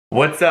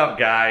What's up,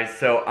 guys?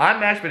 So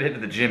I'm actually headed to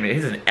the gym.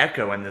 There's an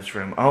echo in this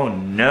room. Oh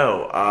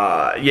no.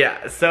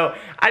 Yeah. So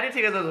I did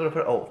tell you guys I was gonna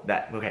put. Oh,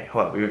 that. Okay,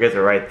 hold on. You guys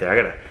are right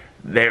there.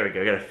 There we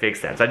go. I gotta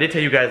fix that. So I did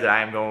tell you guys that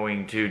I am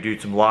going to do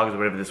some vlogs or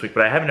whatever this week,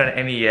 but I haven't done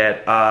any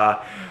yet.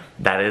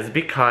 That is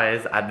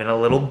because I've been a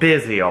little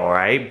busy. All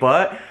right,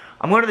 but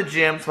I'm going to the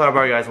gym, so I'll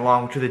bring you guys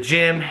along to the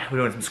gym. We're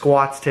doing some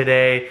squats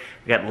today.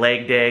 We got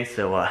leg day,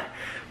 so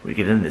we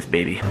get into this,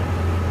 baby.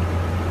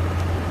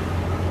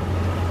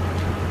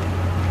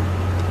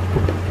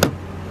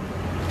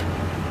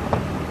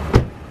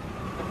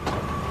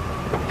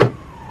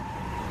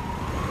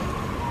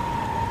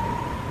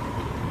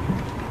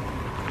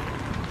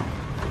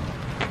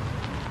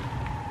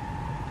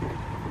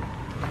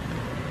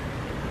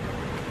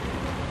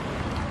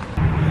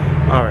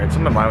 Alright, so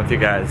I'm in line with you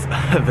guys.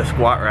 The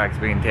squat rack's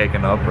being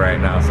taken up right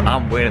now, so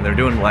I'm waiting. They're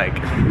doing like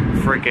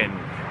freaking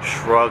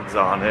shrugs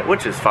on it,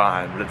 which is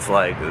fine, but it's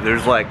like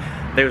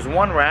there's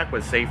one rack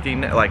with safety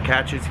like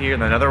catches here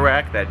and another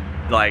rack that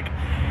like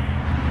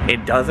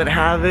it doesn't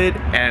have it,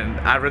 and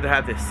I'd rather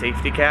have the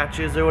safety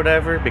catches or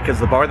whatever because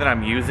the bar that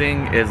I'm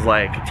using is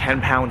like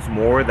 10 pounds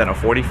more than a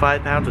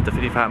 45 pounds with the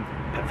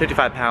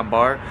 55 pound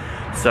bar.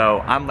 So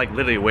I'm like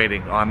literally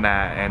waiting on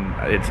that,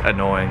 and it's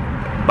annoying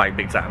like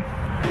big time.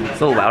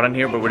 It's a little loud in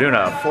here, but we're doing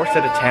a 4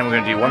 set of 10. We're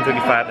gonna do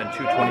 135, then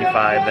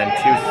 225, then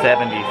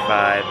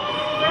 275.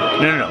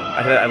 No,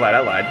 I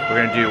lied.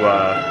 We're gonna do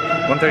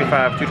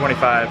 135,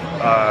 225,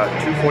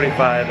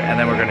 245, and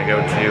then we're gonna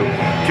go to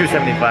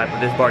 275. But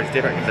this bar is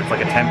different because it's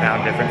like a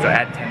 10-pound difference, so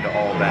add 10 to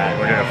all that.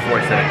 We're doing a 4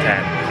 set of 10.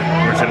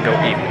 We're just gonna go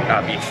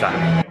each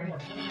side.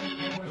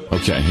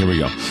 Okay, here we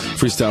go.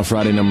 Freestyle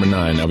Friday number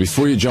 9. Now,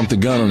 before you jump the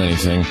gun on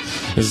anything,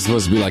 this is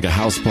supposed to be like a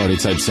house party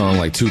type song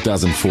like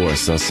 2004,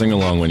 so sing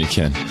along when you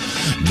can.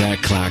 That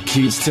clock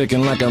keeps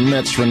ticking like a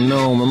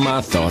metronome, and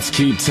my thoughts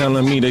keep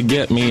telling me to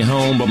get me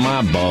home, but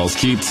my balls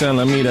keep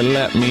telling me to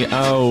let me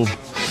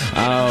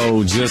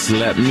just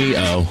let me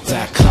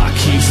That clock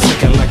keeps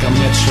ticking like a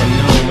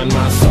metronome, and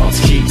my thoughts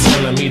keep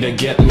telling me to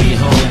get me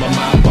home, but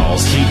my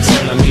balls keep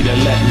telling me to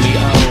let me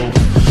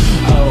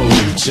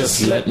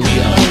just let me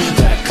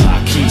That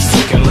clock keeps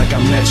ticking like a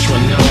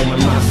metronome,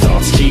 and my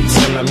thoughts keep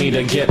telling me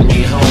to get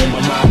me home,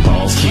 but my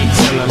balls keep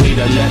telling me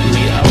to let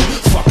me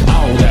Fuck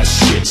all that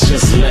shit,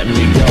 just let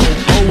me go.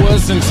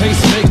 Owers and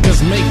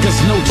tastemakers make us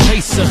no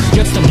chaser.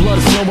 Gets the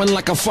blood flowing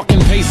like a fucking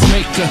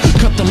pacemaker.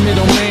 Cut the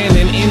middleman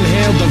and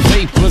inhale the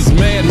vapors.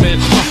 Madman,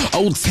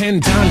 old 10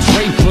 Don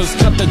Drapers.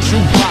 Cut the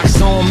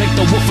jukebox on, make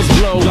the woofers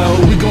blow.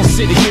 We gon'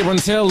 sit here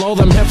until all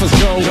them heifers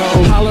go.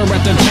 Holler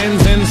at the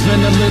tens and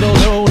spend a little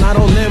dough. Not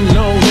on them,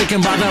 no, they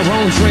can buy their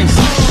own drinks.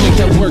 Make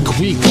that work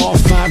week all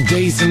 5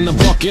 days in the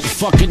bucket.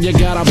 Fuck it, you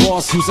got a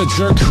boss who's a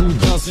jerk who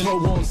doesn't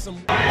want some.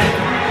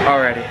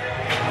 Alrighty,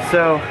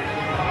 so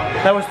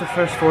that was the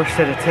first 4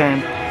 set of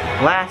 10.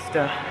 Last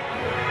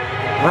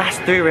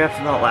 3 reps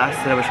are not last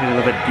set. I wish we did a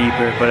little bit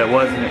deeper, but it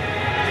wasn't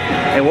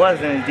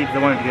as deep as I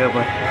wanted to go,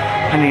 but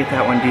I need to get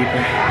that one deeper.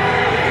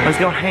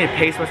 I need to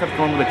pace myself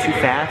going a little bit too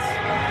fast.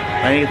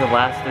 I need to get the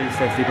last 3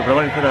 sets deeper, but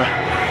I'm gonna put a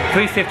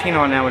 315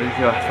 on now. We're gonna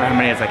go for how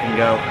many as I can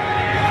go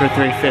for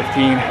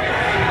 315.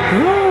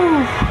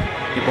 Woo!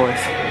 You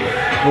boys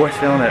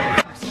feeling it.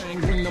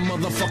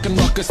 Motherfucking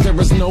ruckus, there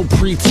is no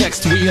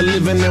pretext. We are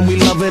living and we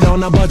love it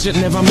on a budget,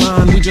 never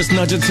mind. We just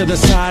nudge it to the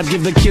side,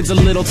 give the kids a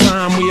little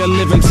time. We are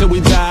living till we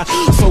die,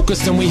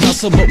 focused and we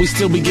hustle, but we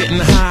still be getting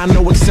high.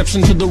 No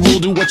exception to the rule,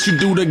 do what you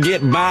do to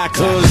get by,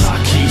 cause I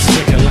keep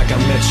ticking like a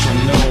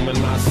metronome,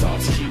 and my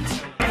thoughts keep.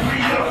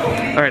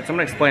 Alright, so I'm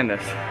gonna explain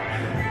this.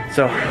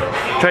 So,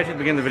 try to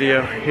begin the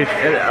video.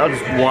 I'll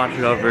just watch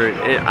it over.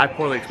 I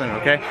poorly explained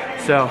it, okay?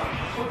 So,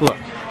 look.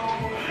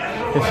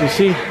 If you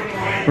see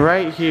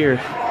right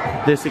here,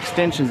 this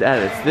extension's at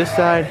it. It's this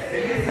side,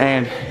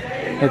 and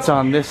it's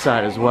on this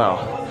side as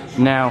well.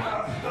 Now,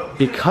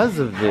 because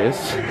of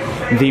this,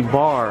 the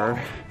bar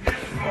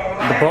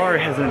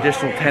has an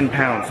additional 10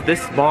 pounds.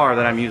 This bar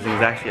that I'm using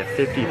is actually a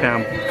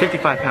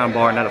 55 pound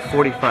bar, not a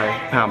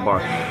 45 pound bar.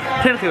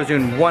 Technically I was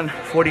doing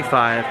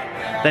 145,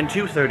 then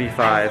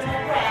 235,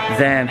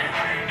 then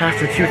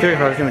after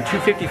 235 I was doing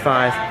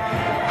 255,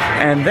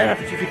 and then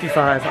after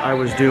 255 I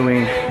was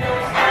doing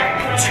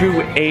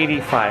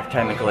 285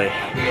 technically,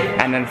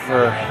 and then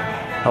for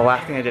the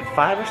last thing I did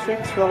 5 or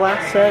 6 for the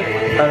last set,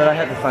 that I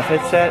had my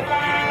 5th set,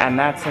 and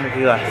that's going to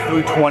be like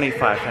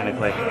 325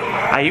 technically.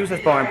 I use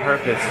this bar on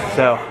purpose,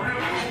 so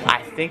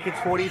I think it's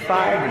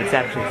 45, but it's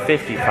actually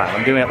 55.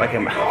 I'm doing it like a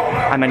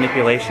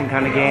manipulation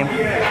kind of game,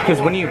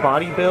 because when you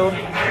bodybuild,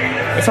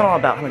 it's not all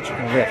about how much you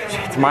can lift,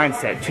 it's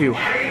mindset too.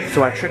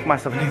 So I tricked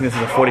myself into thinking this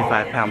is a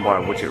 45 pound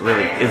bar, which it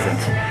really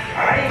isn't.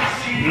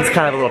 It's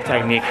kind of a little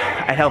technique.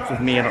 It helps with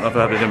me. I don't know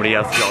if anybody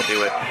else y'all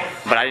do it,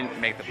 but I didn't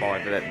make the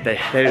bar. But they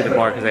do the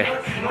bar because I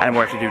didn't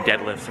have to do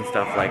deadlifts and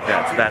stuff like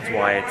that. So that's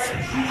why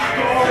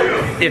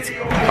it's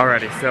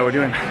alrighty. So we're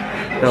doing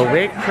the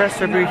leg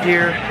press over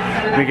here.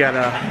 We got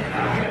a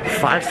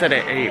 5 set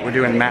of 8. We're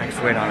doing max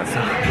weight on it. So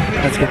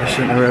let's get this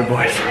shit in the road,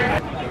 boys.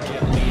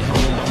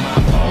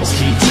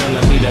 Keep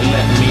telling me to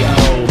let me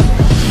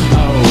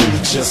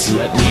just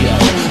let me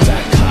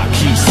That clock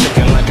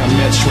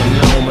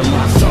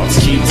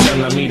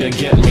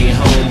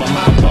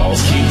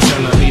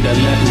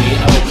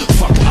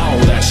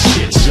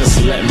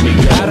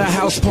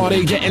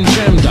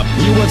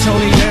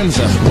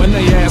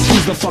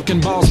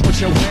fucking balls,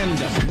 put your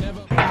hand up.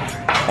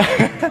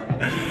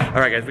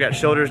 Alright guys, we got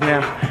shoulders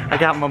now. I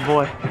got my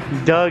boy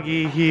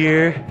Dougie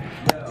here.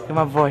 Got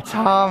my boy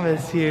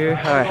Thomas here.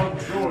 Alright,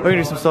 we're gonna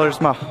do some shoulders,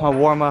 my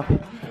warm up.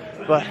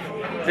 But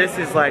this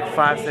is like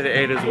 5 set of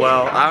 8 as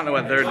well. I don't know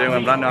what they're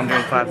doing, but I know I'm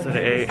doing 5 set of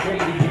 8.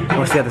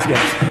 We'll see how this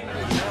goes.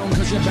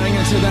 Cause you're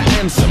banging to the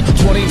anthem.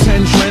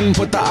 2010 trend,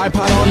 put the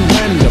iPod on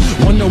random.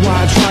 Wonder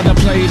why I tried to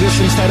play this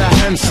instead of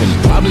Hanson.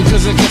 Probably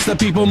cause it gets the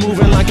people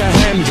moving like a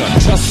handgun.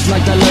 Just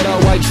like the little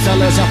white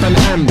fellas up in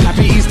Ham.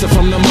 Happy Easter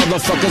from the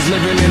motherfuckers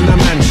living in the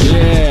mansion.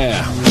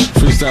 Yeah,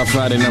 Freestyle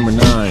Friday number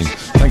 9.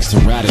 Thanks to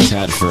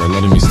Rat-a-Tat for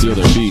letting me steal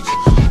their beat.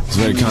 It's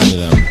very kind of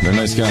them. They're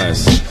nice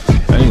guys.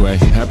 Anyway,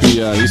 happy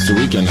Easter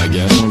weekend, I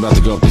guess. I'm about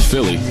to go up to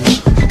Philly.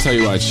 I'll tell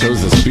you why I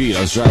chose this beat.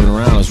 I was driving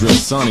around, it was real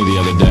sunny the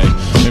other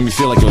day. Made me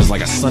feel like it was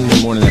like a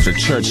Sunday morning after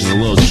church as a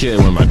little kid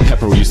when my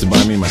pepper used to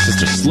buy me and my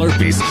sister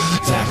Slurpees.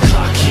 That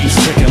clock keeps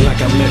ticking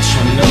like a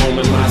metronome,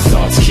 and my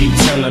thoughts keep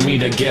telling me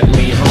to get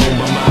me home,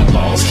 but my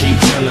balls keep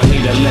telling me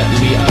to let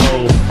me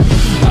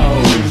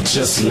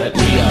just let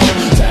me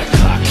That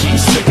clock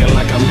keeps ticking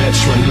like a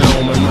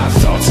metronome, and my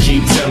thoughts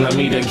keep telling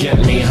me to get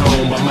me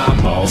home, but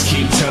my balls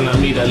keep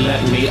telling me to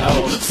let me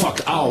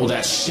fuck all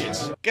that shit.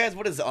 Guys,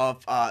 what is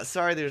up?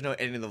 Sorry there's no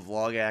editing of the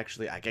vlog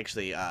actually.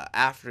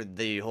 After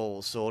the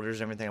whole shoulders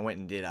and everything, I went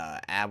and did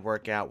ab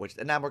workout, which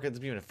an ab workout is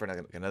even for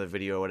like another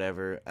video or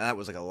whatever. And that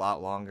was like a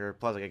lot longer.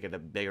 Plus I could get a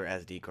bigger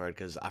SD card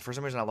because for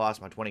some reason I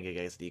lost my 20 gig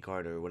SD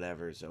card or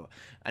whatever, so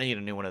I need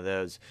a new one of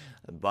those.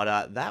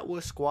 But that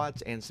was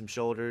squats and some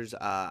shoulders.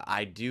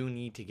 I do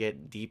need to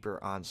get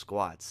deeper on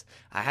squats.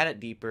 I had it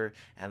deeper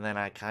and then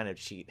I kind of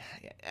cheat.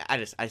 I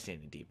just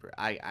need it deeper.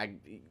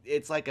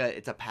 It's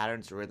a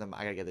pattern, it's a rhythm.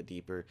 I gotta get it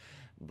deeper.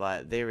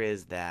 But there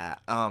is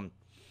that.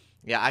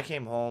 Yeah, I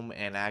came home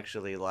and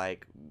actually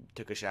like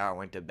took a shower and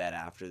went to bed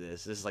after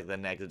this. This is like the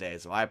next day,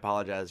 so I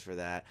apologize for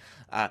that.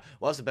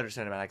 We'll have some better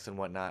cinematics and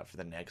whatnot for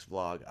the next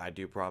vlog. I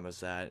do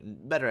promise that.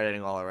 Better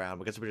editing all around.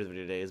 But guess what the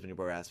video today has been your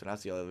boy Rasp, and I'll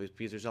see you all these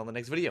pieces on the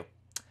next video.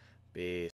 Peace.